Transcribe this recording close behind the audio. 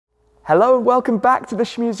Hello and welcome back to the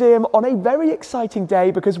Shmuseum on a very exciting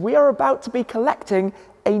day because we are about to be collecting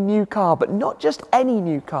a new car, but not just any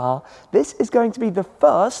new car. This is going to be the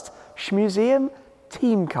first Shmuseum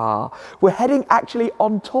team car. We're heading actually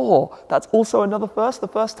on tour. That's also another first, the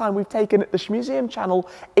first time we've taken the Shmuseum channel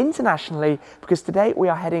internationally, because today we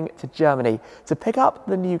are heading to Germany to pick up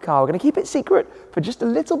the new car. We're going to keep it secret for just a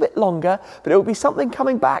little bit longer, but it will be something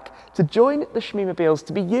coming back to join the Shmumobiles,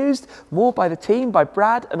 to be used more by the team, by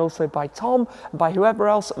Brad and also by Tom and by whoever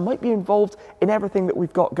else might be involved in everything that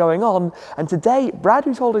we've got going on. And today, Brad,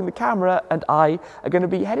 who's holding the camera, and I are going to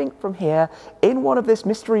be heading from here in one of this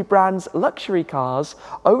mystery brand's luxury cars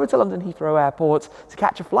over to London Heathrow Airport to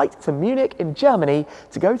catch a flight to Munich in Germany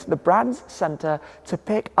to go to the brand's centre to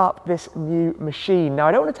pick up this new machine. Now,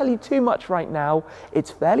 I don't want to tell you too much right now.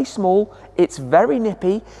 It's fairly small, it's very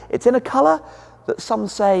nippy, it's in a colour that some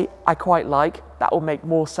say I quite like. That will make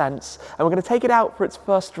more sense. And we're going to take it out for its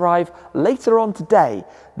first drive later on today.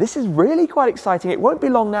 This is really quite exciting. It won't be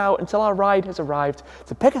long now until our ride has arrived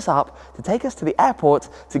to pick us up, to take us to the airport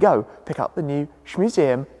to go pick up the new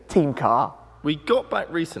Shmuseum team car. We got back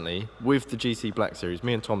recently with the GC Black Series.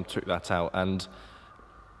 Me and Tom took that out and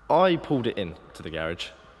I pulled it in to the garage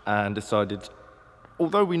and decided,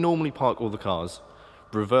 although we normally park all the cars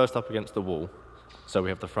reversed up against the wall, so we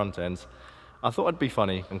have the front ends, I thought it'd be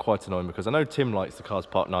funny and quite annoying because I know Tim likes the cars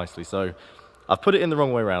parked nicely, so I've put it in the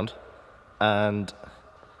wrong way around and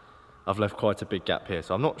I've left quite a big gap here,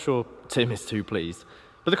 so I'm not sure Tim is too pleased.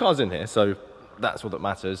 But the car's in here, so that's all that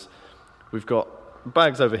matters. We've got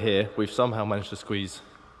bags over here. We've somehow managed to squeeze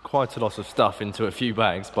quite a lot of stuff into a few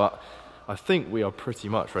bags, but I think we are pretty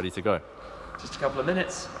much ready to go. Just a couple of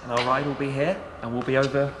minutes and our ride will be here and we'll be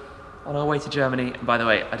over on our way to Germany. And by the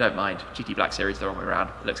way, I don't mind. GT Black Series the wrong way around.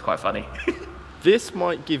 It looks quite funny. This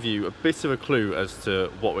might give you a bit of a clue as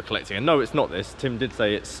to what we're collecting. And no, it's not this. Tim did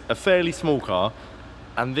say it's a fairly small car,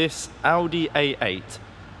 and this Audi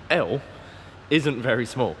A8L isn't very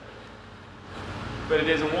small. But it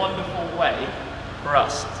is a wonderful way for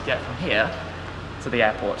us to get from here to the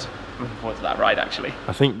airport. I'm looking forward to that ride, actually.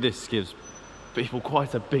 I think this gives people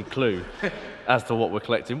quite a big clue as to what we're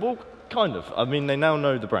collecting. Well, kind of. I mean, they now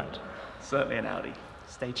know the brand. Certainly an Audi.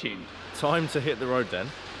 Stay tuned. Time to hit the road then.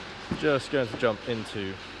 Just going to jump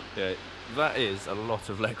into, yeah, that is a lot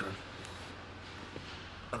of legroom.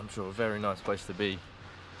 I'm sure a very nice place to be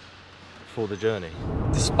for the journey.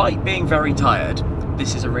 Despite being very tired,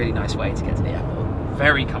 this is a really nice way to get to the airport.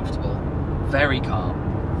 Very comfortable, very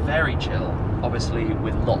calm, very chill, obviously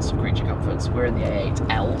with lots of creature comforts. We're in the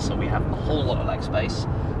A8L, so we have a whole lot of leg space.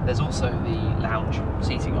 There's also the lounge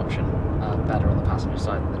seating option, better on the passenger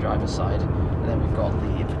side than the driver's side. And then we've got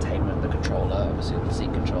the infotainment, the controller, obviously all the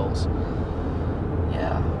seat controls.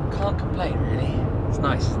 Yeah, can't complain really. It's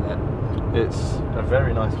nice, isn't it? It's a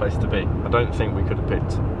very nice place to be. I don't think we could have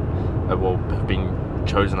picked, well, been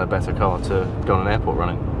chosen a better car to go on an airport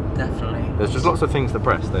running. Definitely. There's just lots of things to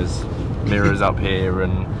press. There's mirrors up here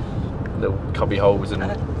and little cubby holes and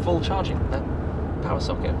a full charging power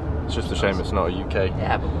socket. It's just a shame it's not a UK.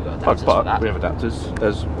 Yeah, but we've got adapters for that. We have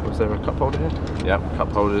adapters. Was there a cup holder here? Yeah,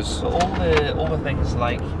 cup holders. So all the things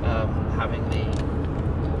like having the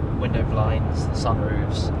window blinds, the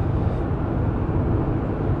sunroofs.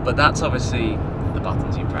 But that's obviously the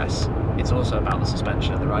buttons you press. It's also about the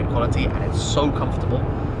suspension and the ride quality, and it's so comfortable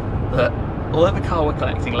that although the car we're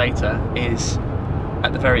collecting later is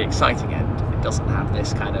at the very exciting end, it doesn't have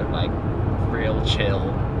this kind of like real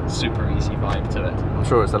chill, super easy vibe to it. I'm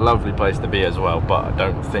sure it's a lovely place to be as well, but I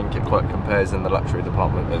don't think it quite compares in the luxury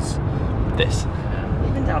department as this. Yeah,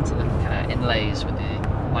 even down to the kind of inlays with the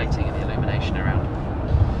lighting and the illumination around.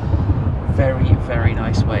 Very, very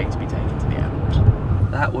nice way to be taken to the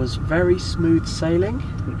airport. That was very smooth sailing.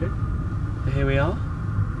 Okay. But here we are,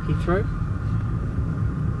 Heathrow.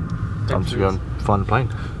 Time to go and find a plane.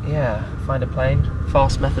 Yeah, find a plane.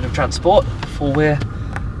 Fast method of transport before we're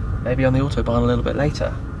maybe on the autobahn a little bit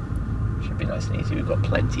later. Should be nice and easy, we've got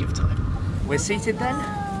plenty of time. We're seated then,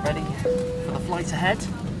 ready for the flight ahead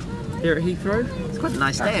here at Heathrow. It's quite a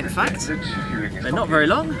nice day in fact. They're not very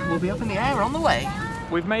long, we'll be up in the air on the way.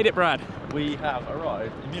 We've made it, Brad. We have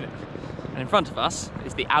arrived in Munich. And in front of us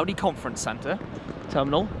is the Audi Conference Centre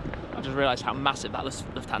terminal. I just realised how massive that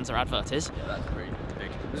Lufthansa advert is. Yeah, that's pretty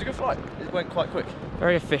big. It was a good flight. It went quite quick.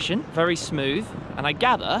 Very efficient, very smooth, and I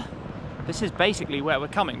gather this is basically where we're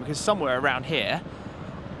coming, because somewhere around here,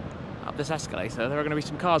 up this escalator, there are going to be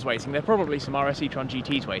some cars waiting. There are probably some RS e-tron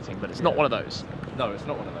GTs waiting, but it's not one of those. No, it's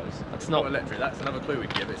not one of those. It's not electric. That's another clue we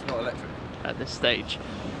can give. It's not electric at this stage.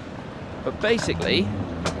 But basically,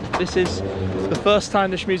 this is the first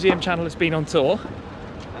time the Shmuseum channel has been on tour.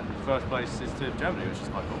 And first place is to Germany, which is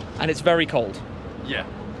quite cool. And it's very cold. Yeah.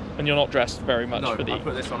 And you're not dressed very much No, for the... I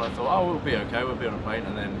put this on, I thought, oh, we'll be okay, we'll be on a plane,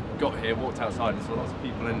 and then got here, walked outside and saw lots of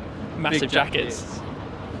people in massive big jackets,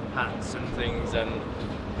 hats and things, and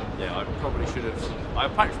yeah, I probably should have, I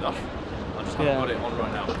packed stuff, I just haven't got it on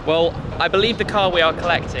right now. Well, I believe the car we are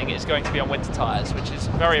collecting is going to be on winter tyres, which is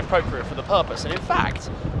very appropriate for the purpose, and in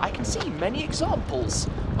fact, I can see many examples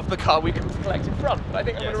of the car we can collect in front, but I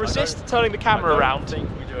think I'm going to resist turning the camera around. I don't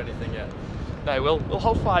think we do anything yet. No, we'll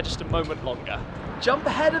hold fire just a moment longer. Jump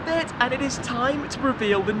ahead a bit, and it is time to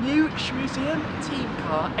reveal the new Shmuseum team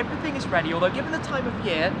car. Everything is ready, although given the time of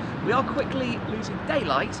year, we are quickly losing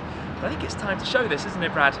daylight. But I think it's time to show this, isn't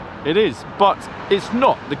it, Brad? It is, but it's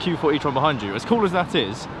not the Q4 e-tron behind you. As cool as that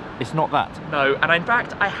is, it's not that. No, and in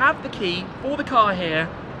fact, I have the key for the car here.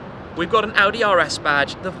 We've got an Audi RS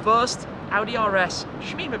badge, the first Audi RS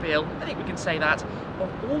Shmee-mobile, I think we can say that,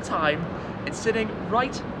 of all time. It's sitting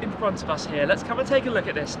right in front of us here. Let's come and take a look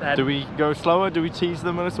at this then. Do we go slower? Do we tease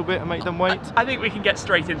them a little bit and make them wait? I think we can get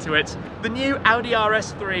straight into it. The new Audi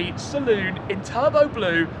RS3 Saloon in turbo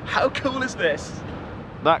blue. How cool is this?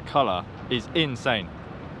 That colour is insane.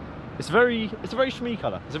 It's a very Shmee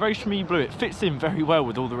colour. It's a very Shmee blue. It fits in very well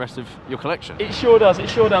with all the rest of your collection. It sure does, it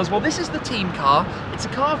sure does. Well, this is the team car. It's a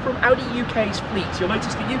car from Audi UK's fleet. You'll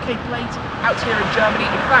notice the UK plate out here in Germany.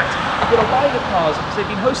 In fact, we've got a line of cars because they've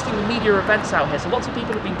been hosting the media events out here. So lots of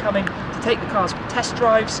people have been coming to take the cars for test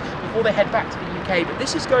drives before they head back to the UK. But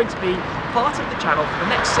this is going to be part of the channel for the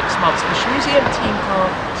next 6 months. The Shmuseum team car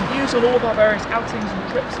to use on all of our various outings and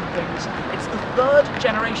trips and things. It's the 3rd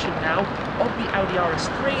generation now of the Audi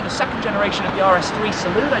RS3, the 2nd generation of the RS3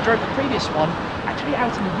 Saloon. I drove the previous one actually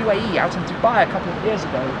out in the UAE, out in Dubai a couple of years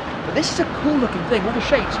ago. But this is a cool looking thing, all the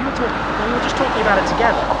shapes. We were just talking about it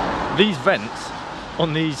together. These vents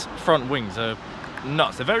on these front wings are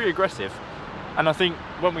nuts. They're very aggressive. And I think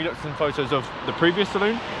when we looked at some photos of the previous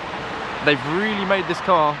Saloon, they've really made this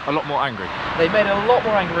car a lot more angry. They made it a lot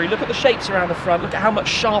more angry. Look at the shapes around the front. Look at how much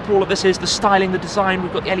sharper all of this is, the styling, the design.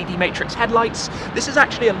 We've got the LED matrix headlights. This is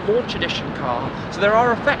actually a launch edition car. So there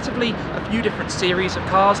are effectively a few different series of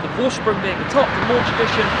cars, the Vorsprung being the top, the launch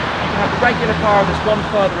edition. You can have the regular car, and there's one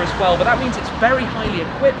further as well. But that means it's very highly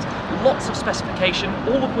equipped, lots of specification,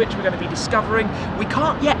 all of which we're going to be discovering. We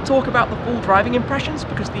can't yet talk about the full driving impressions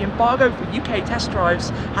because the embargo for UK test drives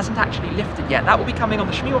hasn't actually lifted yet. That will be coming on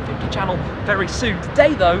the Shmee 150 channel very soon.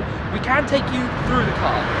 Today though, we can take you through the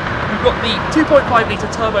car. We've got the 2.5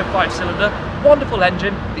 litre turbo 5-cylinder, wonderful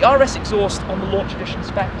engine, the RS exhaust on the launch edition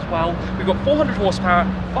spec as well. We've got 400 horsepower,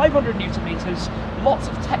 500 newton meters, lots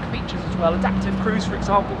of tech features as well. Adaptive cruise, for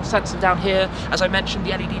example, the sensor down here. As I mentioned,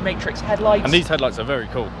 the LED matrix headlights. And these headlights are very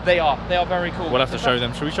cool. They are very cool. We'll have to show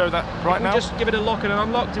them. Shall we show that right now? Just give it a lock and an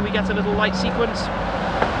unlock. Do we get a little light sequence?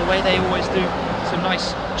 The way they always do. Some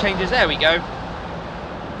nice changes. There we go.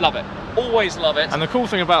 Love it. Always love it. And the cool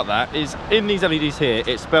thing about that is in these LEDs here,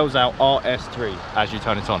 it spells out RS3 as you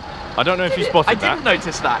turn it on. I don't know if you spotted that. I didn't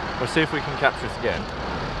notice that. We'll see if we can capture it again.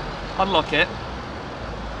 Unlock it.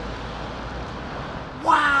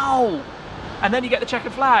 Wow! And then you get the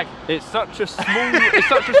checkered flag. It's such a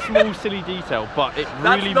small, silly detail, but it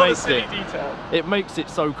really makes it. Detail. It makes it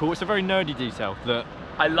so cool. It's a very nerdy detail that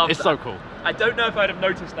I love. It's so cool. I don't know if I'd have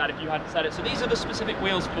noticed that if you hadn't said it. So these are the specific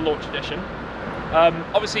wheels for the launch edition.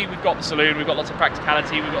 Obviously, we've got the Saloon. We've got lots of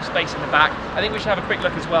practicality. We've got space in the back. I think we should have a quick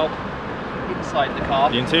look as well inside the car.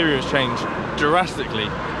 The interior has changed drastically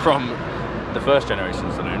from the 1st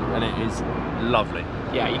generation Saloon, and it is lovely.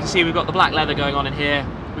 Yeah, you can see we've got the black leather going on in here.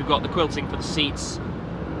 We've got the quilting for the seats,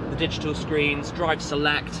 the digital screens, drive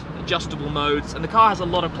select, adjustable modes, and the car has a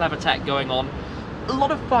lot of clever tech going on. A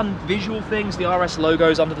lot of fun visual things, the RS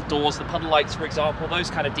logos under the doors, the puddle lights, for example, those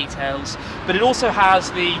kind of details. But it also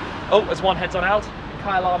has the, as one heads on out,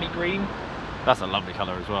 Kyle Army green. That's a lovely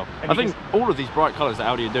colour as well. I think all of these bright colours that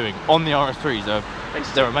Audi are doing on the RS3s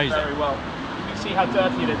they're amazing. Very well. You can see how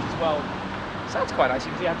dirty it is as well. Sounds quite nice.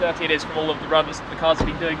 You can see how dirty it is from all of the runs that the cars have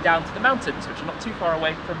been doing down to the mountains, which are not too far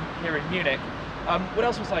away from here in Munich. What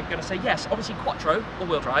else was I going to say? Yes, obviously Quattro,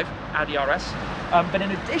 all-wheel drive, Audi RS. But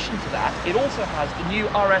in addition to that, it also has the new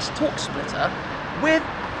RS torque splitter with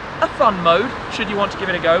a fun mode, should you want to give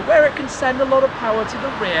it a go, where it can send a lot of power to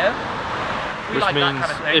the rear. Which means that kind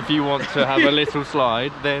of thing. If you want to have a little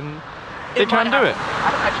slide, then it can do it.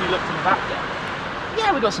 I haven't actually looked in the back yet.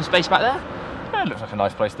 Yeah, we've got some space back there. Yeah, it looks like a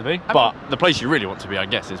nice place to be. But the place you really want to be, I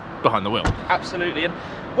guess, is behind the wheel. Absolutely. And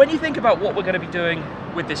when you think about what we're going to be doing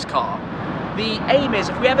with this car, the aim is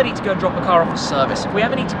if we ever need to go and drop a car off for service, if we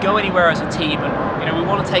ever need to go anywhere as a team and we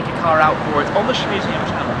want to take a car out for it on the Shmuseum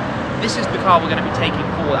channel, this is the car we're going to be taking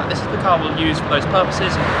for that. This is the car we'll use for those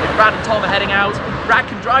purposes. If Brad and Tom are heading out, Brad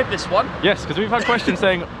can drive this one. Yes, because we've had questions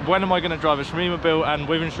saying, when am I going to drive a Shmuseum and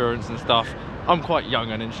with insurance and stuff? I'm quite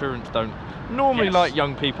young and insurance don't normally like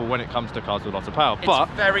young people when it comes to cars with lots of power. But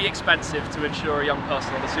it's very expensive to insure a young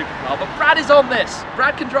person on a supercar. But Brad is on this.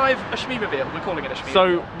 Brad can drive a Shmuseum. We're calling it a Shmuseum.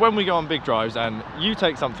 So when we go on big drives and you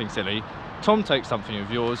take something silly, Tom takes something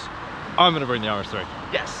of yours, I'm going to bring the RS3.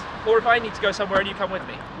 Yes. Or if I need to go somewhere and you come with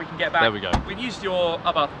me, we can get back. There we go. We've used your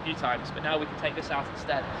Abarth a few times, but now we can take this out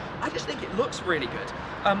instead. I just think it looks really good.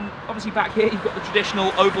 Obviously back here you've got the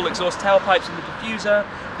traditional oval exhaust tailpipes and the diffuser,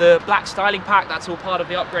 the black styling pack, that's all part of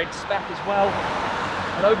the upgrade to Spec as well.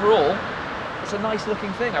 And overall, it's a nice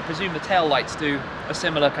looking thing. I presume the tail lights do a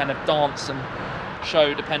similar kind of dance and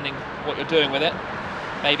show depending what you're doing with it.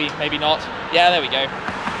 Maybe, maybe not. Yeah, there we go.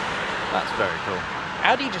 That's very cool.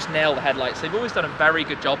 Audi just nail the headlights. They've always done a very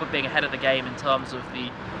good job of being ahead of the game in terms of the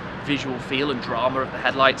visual feel and drama of the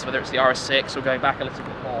headlights, whether it's the RS6 or going back a little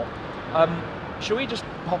bit more. Shall we just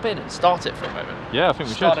hop in and start it for a moment? Yeah, I think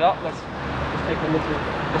we should. Start it up. Let's take a little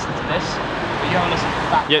listen to this. But you want to listen to the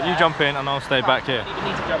back Yeah, there. you jump in and I'll stay back here. You don't even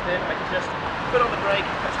need to jump in. I can just put on the brake.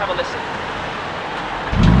 Let's have a listen.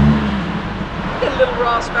 Get a little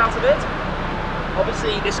rasp out of it.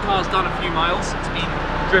 Obviously, this car's done a few miles. It's been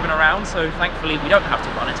driven around, so thankfully we don't have to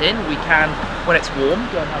run it in. We can, when it's warm,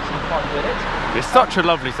 go and have some fun with it. It's such a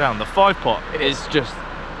lovely sound. The 5-pot is just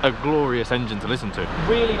a glorious engine to listen to.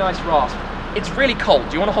 Really nice rasp. It's really cold.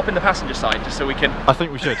 Do you want to hop in the passenger side just so we can... I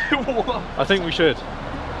think we should. I think we should.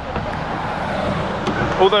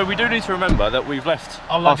 Although we do need to remember that we've left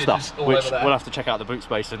our stuff, which we'll have to check out the boot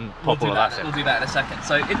space and pop all of that in. We'll do that in a second.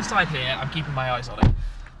 So inside here, I'm keeping my eyes on it.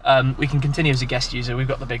 We can continue as a guest user. We've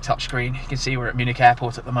got the big touchscreen. You can see we're at Munich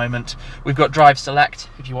Airport at the moment. We've got Drive Select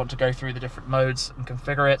if you want to go through the different modes and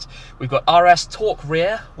configure it. We've got RS Torque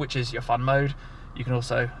Rear, which is your fun mode. You can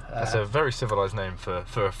also... That's a very civilised name for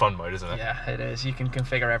a fun mode, isn't it? Yeah, it is. You can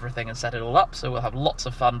configure everything and set it all up, so we'll have lots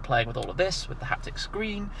of fun playing with all of this, with the haptic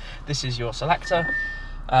screen. This is your selector.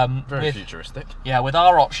 Very futuristic. Yeah, with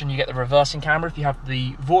our option you get the reversing camera. If you have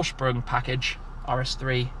the Vorsprung package,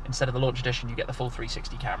 RS3, instead of the launch edition you get the full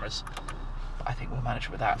 360 cameras. But I think we'll manage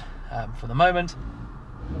with that for the moment.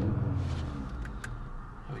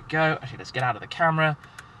 Here we go. Actually, let's get out of the camera.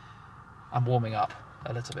 I'm warming up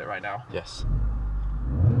a little bit right now. Yes.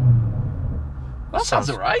 That sounds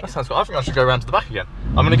alright. That sounds good. I think I should go around to the back again.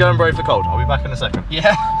 I'm going to go and brave the cold. I'll be back in a second.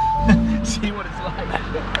 Yeah. See what it's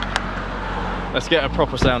like. Let's get a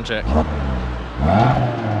proper sound check.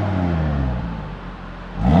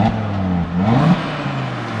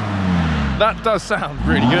 That does sound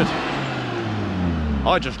really good.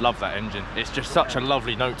 I just love that engine. It's just such a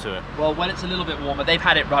lovely note to it. Well, when it's a little bit warmer, they've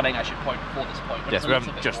had it running, I should point, before this point. Yes, we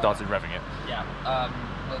haven't just started revving it. Yeah,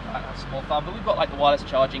 we'll have some more fun. But we've got like the wireless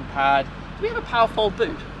charging pad. Do we have a power fold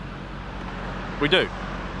boot? We do.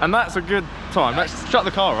 And that's a good time. Let's shut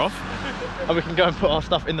the car off and we can go and put our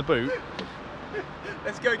stuff in the boot.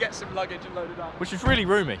 Let's go get some luggage and load it up. Which is really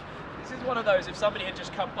roomy. This is one of those, if somebody had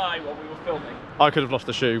just come by while we were filming. I could have lost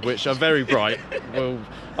a shoe, which are very bright. Well,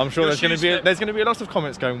 I'm sure there's going to be a lot of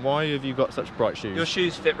comments going, why have you got such bright shoes? Your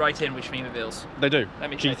shoes fit right in with Shmuseum. They do. Let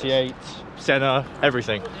me GT8, Senna,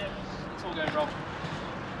 everything. It's all going wrong.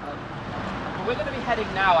 But we're going to be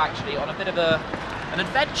heading now actually on a bit of an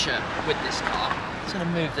adventure with this car. I'm just going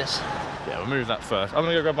to move this. Yeah, we'll move that first. I'm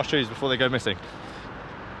going to go grab my shoes before they go missing.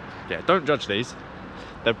 Yeah, don't judge these.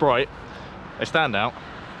 They're bright. They stand out.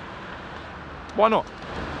 Why not?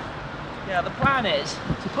 Yeah, the plan is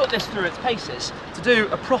to put this through its paces, to do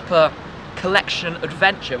a proper collection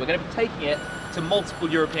adventure. We're going to be taking it to multiple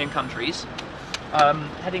European countries,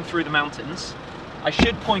 heading through the mountains. I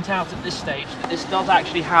should point out at this stage that this does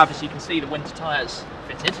actually have, as you can see, the winter tyres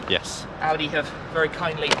fitted. Yes. Audi have very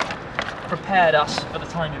kindly prepared us for the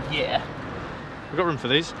time of year. We've got room for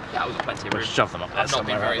these? Yeah, we've got plenty of room. We'll shove them up there. I've not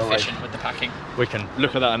been very efficient with the packing. We can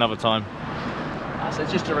look at that another time. So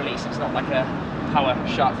it's just a release, it's not like a power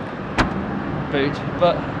shut boot,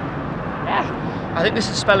 but yeah, I think this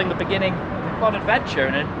is spelling the beginning of a fun adventure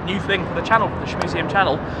and a new thing for the channel, for the Shmuseum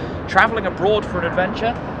channel, travelling abroad for an adventure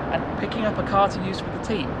and picking up a car to use for the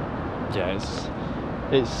team. Yeah,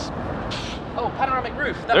 it's... Oh, panoramic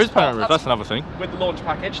roof. There is panoramic roof, that's another thing. With the launch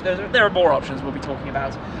package, there are more options we'll be talking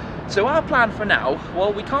about. So our plan for now,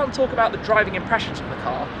 well, we can't talk about the driving impressions of the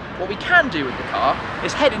car. What we can do with the car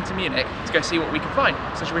is head into Munich to go see what we can find.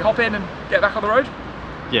 So should we hop in and get back on the road?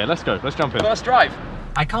 Yeah, let's go. Let's jump in. First drive.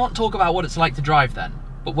 I can't talk about what it's like to drive then,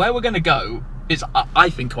 but where we're going to go is, I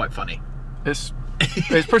think, quite funny. It's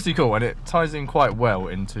pretty cool and it ties in quite well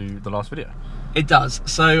into the last video. It does.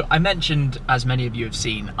 So I mentioned, as many of you have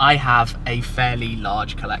seen, I have a fairly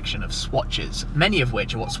large collection of swatches, many of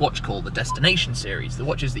which are what Swatch call the destination series, the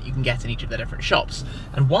watches that you can get in each of their different shops.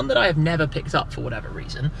 And one that I have never picked up for whatever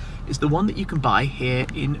reason is the one that you can buy here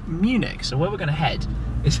in Munich. So where we're going to head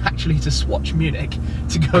is actually to Swatch Munich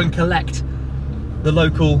to go and collect the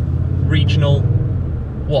local regional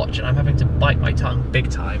watch. And I'm having to bite my tongue big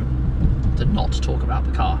time to not talk about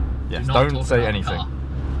the car. Yes, don't say anything.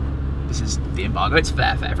 This is the embargo. It's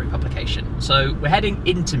fair for every publication. So we're heading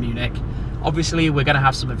into Munich. Obviously, we're going to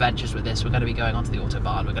have some adventures with this. We're going to be going onto the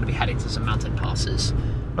Autobahn. We're going to be heading to some mountain passes.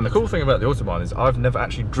 And the cool thing about the Autobahn is I've never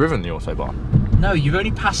actually driven the Autobahn. No, you've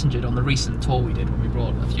only passengered on the recent tour we did when we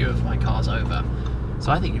brought a few of my cars over.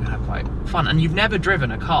 So I think you're going to have quite fun. And you've never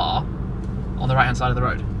driven a car on the right-hand side of the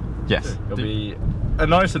road. Yes, it'll be a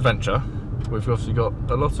nice adventure. We've obviously got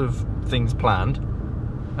a lot of things planned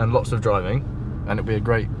and lots of driving, and it'll be a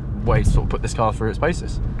great way to sort of put this car through its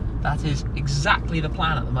paces. That is exactly the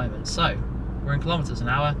plan at the moment. So we're in kilometers an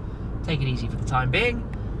hour, take it easy for the time being,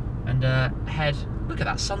 and head. Look at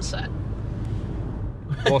that sunset.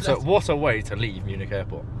 What a way to leave Munich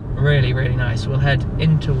Airport. Really, really nice. We'll head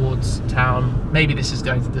in towards town. Maybe this is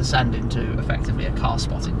going to descend into effectively a car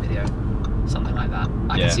spotting video, something like that.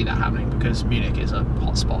 I can see that happening because Munich is a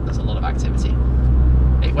hot spot. There's a lot of activity.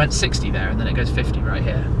 It went 60 there and then it goes 50 right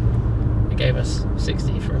here. It gave us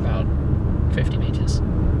 60 for about 50 meters.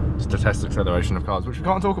 It's the test acceleration of cars, which we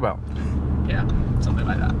can't talk about. Yeah, something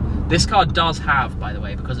like that. This car does have, by the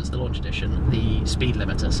way, because it's the launch edition, the speed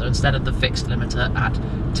limiter. So instead of the fixed limiter at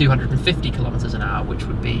 250 kilometers an hour, which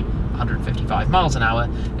would be 155 miles an hour,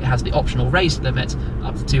 it has the optional raised limit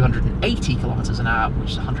up to 280 kilometers an hour,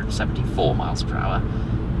 which is 174 miles per hour.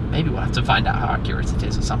 Maybe we'll have to find out how accurate it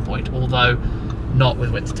is at some point, although not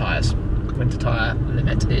with winter tyres. Winter tyre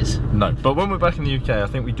limit is... No, but when we're back in the UK, I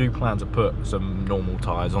think we do plan to put some normal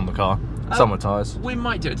tyres on the car. Summer tyres. We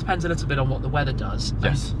might do. It depends a little bit on what the weather does.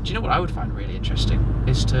 Yes. And do you know what I would find really interesting?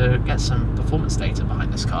 Is to get some performance data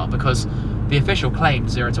behind this car, because the official claim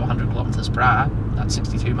 0 to 100 kilometers per hour, that's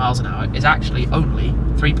 62 miles an hour, is actually only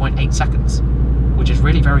 3.8 seconds, which is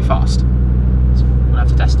really very fast. So we'll have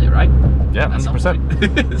to test it, right? Yeah,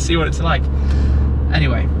 100%. See what it's like.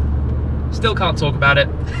 Anyway, still can't talk about it.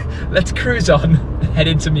 Let's cruise on and head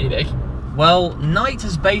into Munich. Well, night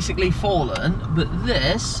has basically fallen, but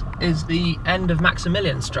this is the end of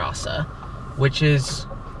Maximilianstrasse, which is,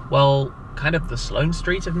 well, kind of the Sloane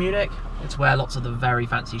Street of Munich. It's where lots of the very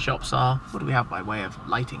fancy shops are. What do we have by way of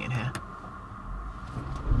lighting in here?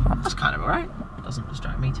 That's kind of alright. Doesn't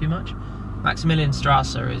distract me too much.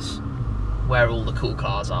 Maximilianstrasse is where all the cool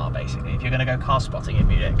cars are, basically. If you're going to go car spotting in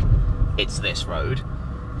Munich, it's this road.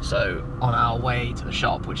 So on our way to the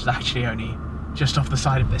shop, which is actually only just off the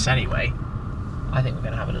side of this anyway, I think we're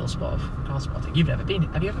going to have a little spot of car spotting. You've never been.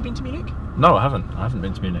 Have you ever been to Munich? No, I haven't. I haven't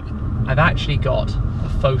been to Munich. I've actually got a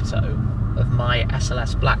photo of my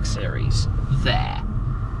SLS Black Series there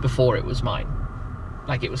before it was mine.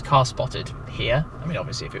 Like, it was car spotted here. I mean,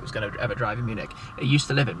 obviously, if it was going to ever drive in Munich. It used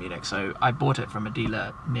to live in Munich, so I bought it from a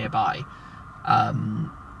dealer nearby.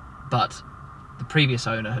 But the previous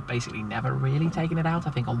owner had basically never really taken it out. I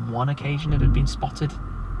think on one occasion it had been spotted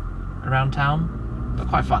around town, but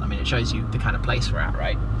quite fun. I mean, it shows you the kind of place we're at,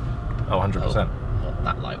 right? Oh, 100%. Well,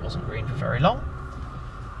 that light wasn't green for very long.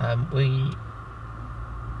 We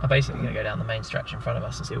are basically going to go down the main stretch in front of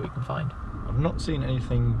us and see what we can find. I've not seen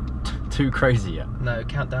anything too crazy yet. No,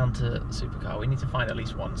 countdown to supercar. We need to find at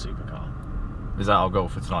least one supercar. Is that our goal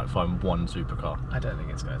for tonight? Find one supercar? I don't think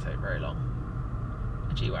it's going to take very long.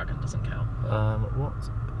 A G-Wagon doesn't count. What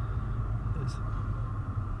is...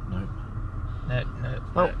 No.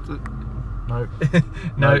 No.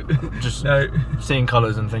 No. Just seeing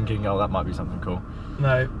colours and thinking, oh, that might be something cool.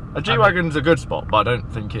 No. A G-Wagon's a good spot, but I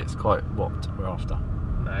don't think it's quite what we're after.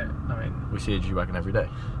 No, I mean... We see a G-Wagon every day.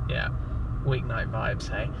 Yeah. Weeknight vibes,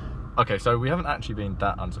 hey? Okay, so we haven't actually been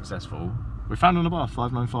that unsuccessful. We found an Abarth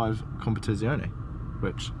 595 Competizione,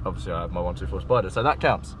 which obviously I have my 124 Spider, so that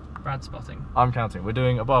counts. Brad spotting. I'm counting. We're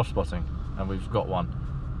doing Abarth spotting, and we've got one.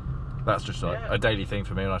 That's just like a daily thing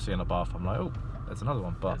for me. When I see an Abarth, I'm like, oh, there's another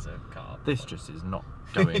one. But this just is not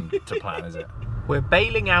going to plan, is it? We're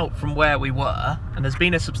bailing out from where we were, and there's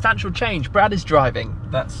been a substantial change. Brad is driving.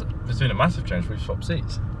 There's been a massive change. We've swapped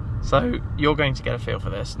seats. So you're going to get a feel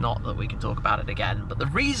for this, not that we can talk about it again, but the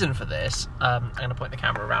reason for this, I'm going to point the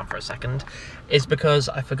camera around for a second, is because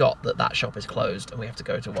I forgot that that shop is closed and we have to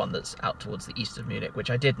go to one that's out towards the east of Munich,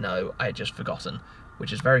 which I did know, I had just forgotten,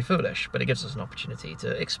 which is very foolish, but it gives us an opportunity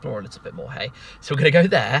to explore a little bit more, hey? So we're going to go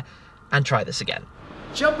there and try this again.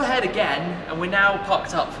 Jump ahead again, and we're now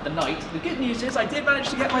parked up for the night. The good news is I did manage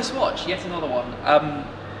to get my Swatch, yet another one.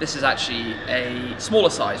 This is actually a smaller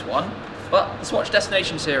size one, but the Swatch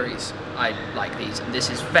Destination series, I like these, and this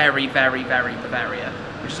is very, very, very Bavaria,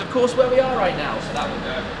 which is of course where we are right now, so that will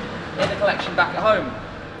go in the collection back at home.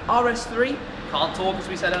 RS3, can't talk as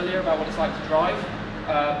we said earlier about what it's like to drive.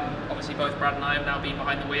 Obviously both Brad and I have now been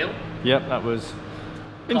behind the wheel. Yep, that was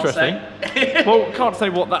interesting. Well, can't say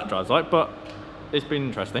what that drives like, but it's been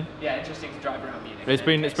interesting. Yeah, interesting to drive around Munich.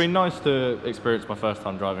 It's been nice to experience my first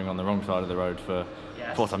time driving on the wrong side of the road for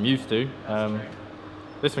what I'm used to.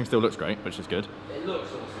 This thing still looks great, which is good. It looks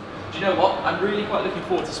awesome. Do you know what? I'm really quite looking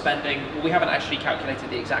forward to spending, well, we haven't actually calculated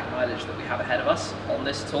the exact mileage that we have ahead of us on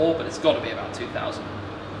this tour, but it's got to be about 2,000,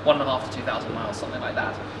 1.5 to 2,000 miles, something like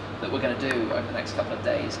that, that we're going to do over the next couple of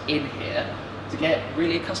days in here to get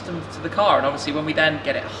really accustomed to the car. And obviously when we then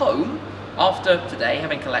get it home, after today,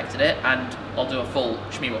 having collected it, and I'll do a full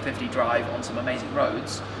Shmee 150 drive on some amazing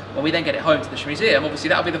roads, when we then get it home to the Shmuseum, obviously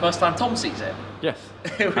that'll be the first time Tom sees it. Yes,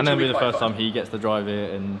 and then it'll be the first time he gets to drive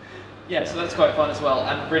it. And yeah, so that's quite fun as well,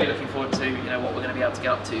 and really looking forward to what we're going to be able to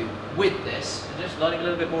get up to with this, and just learning a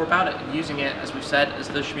little bit more about it and using it, as we've said, as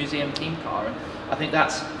the Shmuseum team car. And I think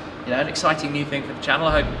that's an exciting new thing for the channel.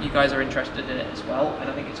 I hope you guys are interested in it as well, and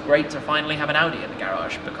I think it's great to finally have an Audi in the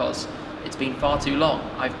garage because it's been far too long.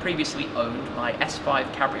 I've previously owned my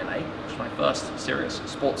S5 Cabriolet, which was my first serious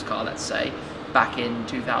sports car, let's say, back in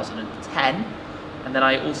 2010. And then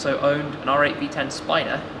I also owned an R8 V10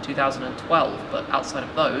 Spider in 2012. But outside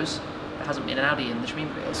of those, there hasn't been an Audi in the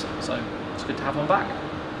Shmeemobiles. So it's good to have one back.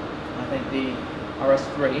 I think the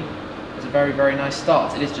RS3 is a very, very nice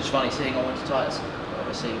start. It is just funny seeing on winter tyres.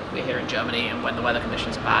 Obviously, we're here in Germany, and when the weather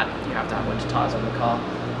conditions are bad, you have to have winter tyres on the car.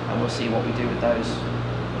 And we'll see what we do with those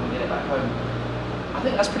get it back home. I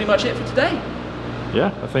think that's pretty much it for today.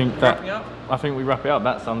 Yeah, I think we wrap it up.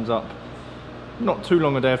 That sums up not too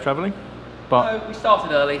long a day of travelling, but no, we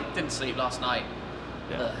started early, didn't sleep last night.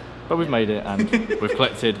 Yeah. But we've made it, and we've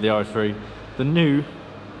collected the RS3, the new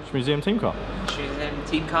Shmuseum team car. Shmuseum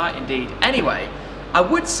team car, indeed. Anyway, I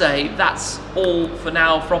would say that's all for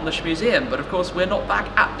now from the Shmuseum, but of course we're not back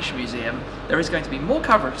at the Shmuseum. There is going to be more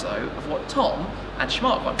coverage though of what Tom and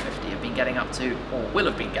Schmark 150 have been getting up to, or will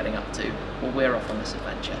have been getting up to, while we're off on this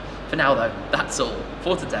adventure. For now though, that's all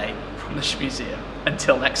for today from the Shmuseum.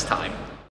 Until next time.